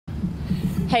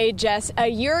Hey Jess, a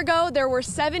year ago there were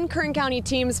 7 Kern County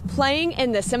teams playing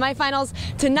in the semifinals.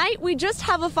 Tonight we just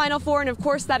have a Final Four, and of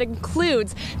course that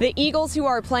includes the Eagles, who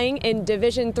are playing in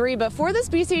Division III. But for this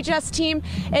BCHS team,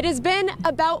 it has been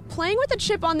about playing with a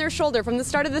chip on their shoulder. From the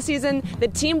start of the season, the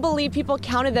team believed people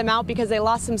counted them out because they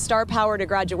lost some star power to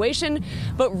graduation.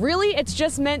 But really it's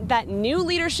just meant that new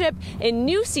leadership and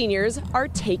new seniors are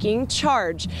taking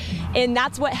charge. And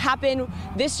that's what happened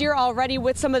this year already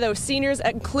with some of those seniors,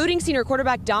 including senior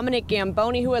quarterback Dominic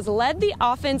Gamboni, who has led the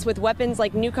offense with weapons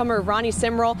like newcomer Ronnie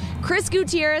Simrel, Chris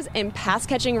Gutierrez, and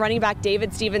pass-catching running back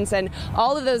David Stevenson.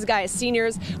 All of those guys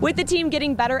seniors, with the team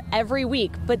getting better every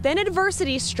week. But then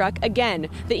adversity struck again.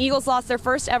 The Eagles lost their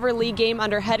first ever league game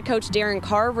under head coach Darren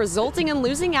Carr, resulting in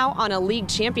losing out on a league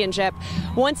championship.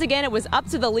 Once again, it was up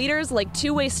to the leaders like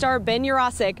two-way star Ben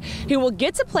Urasic, who will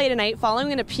get to play tonight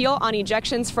following an appeal on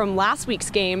ejections from last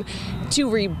week's game, to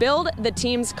rebuild the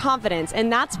team's confidence.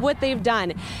 And that's what they've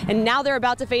done. And now they're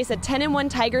about to face a 10-1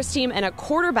 Tigers team and a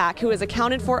quarterback who has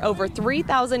accounted for over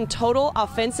 3,000 total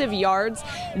offensive yards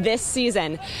this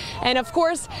season. And of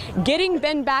course, getting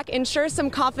Ben back ensures some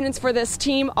confidence for this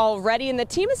team already. And the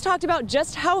team has talked about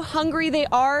just how hungry they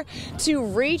are to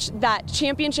reach that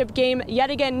championship game yet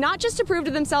again, not just to prove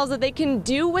to themselves that they can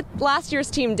do what last year's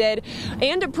team did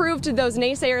and to prove to those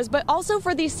naysayers, but also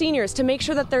for these seniors to make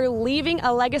sure that they're leaving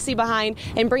a legacy behind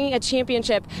and bringing a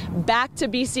championship back to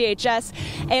BCHS.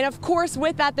 And of course,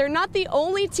 with that, they're not the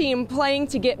only team playing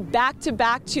to get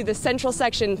back-to-back to the Central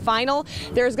Section Final.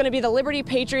 There's going to be the Liberty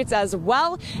Patriots as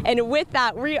well. And with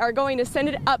that, we are going to send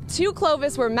it up to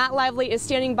Clovis, where Matt Lively is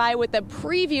standing by with a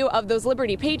preview of those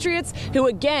Liberty Patriots, who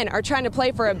again are trying to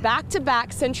play for a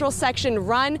back-to-back Central Section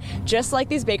run, just like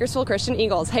these Bakersfield Christian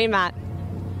Eagles. Hey, Matt.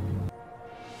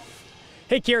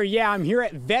 Hey, Carrie, yeah, I'm here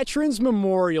at Veterans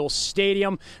Memorial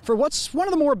Stadium for what's one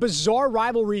of the more bizarre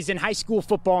rivalries in high school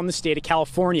football in the state of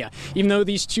California. Even though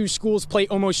these two schools play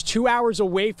almost 2 hours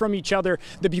away from each other,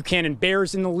 the Buchanan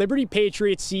Bears and the Liberty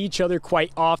Patriots see each other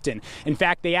quite often. In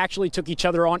fact, they actually took each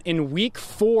other on in week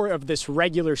 4 of this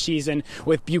regular season,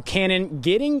 with Buchanan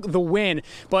getting the win.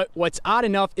 But what's odd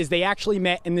enough is they actually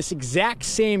met in this exact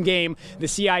same game, the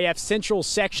CIF Central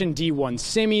Section D1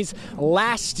 Semis,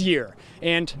 last year.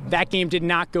 And that game did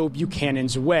not go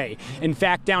Buchanan's way. In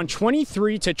fact, down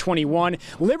 23-21,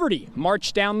 Liberty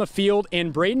marched down the field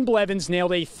and Braden Blevins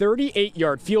nailed a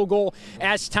 38-yard field goal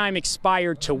as time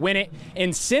expired to win it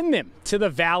and send them to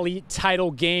the Valley title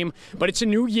game. But it's a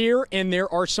new year and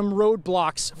there are some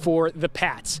roadblocks for the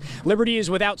Pats. Liberty is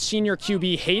without senior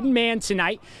QB Hayden Mann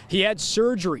tonight. He had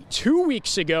surgery 2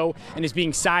 weeks ago and is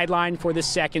being sidelined for the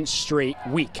second straight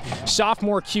week.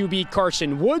 Sophomore QB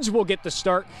Carson Woods will get the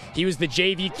start. He was the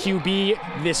JV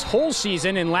QB this whole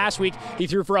season, and last week he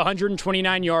threw for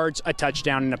 129 yards, a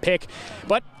touchdown, and a pick.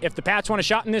 But if the Pats want a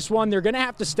shot in this one, they're going to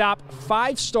have to stop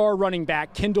 5-star running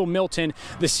back Kendall Milton.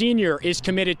 The senior is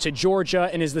committed to Georgia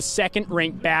and is the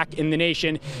second-ranked back in the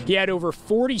nation. He had over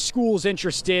 40 schools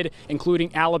interested,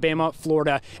 including Alabama,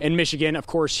 Florida, and Michigan. Of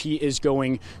course, he is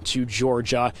going to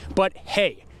Georgia. But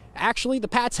hey, actually, the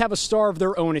Pats have a star of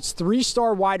their own. It's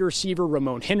 3-star wide receiver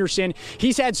Ramon Henderson.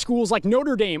 He's had schools like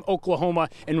Notre Dame, Oklahoma,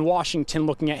 and Washington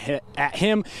looking at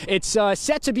him. It's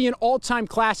set to be an all-time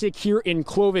classic here in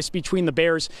Clovis between the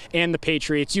Bears and the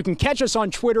Patriots. You can catch us on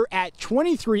Twitter at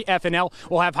 23FNL.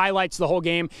 We'll have highlights the whole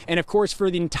game. And, of course, for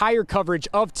the entire coverage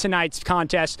of tonight's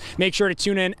contest, make sure to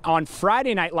tune in on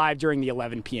Friday Night Live during the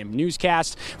 11 p.m.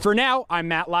 newscast. For now, I'm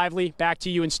Matt Lively. Back to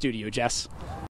you in studio, Jess.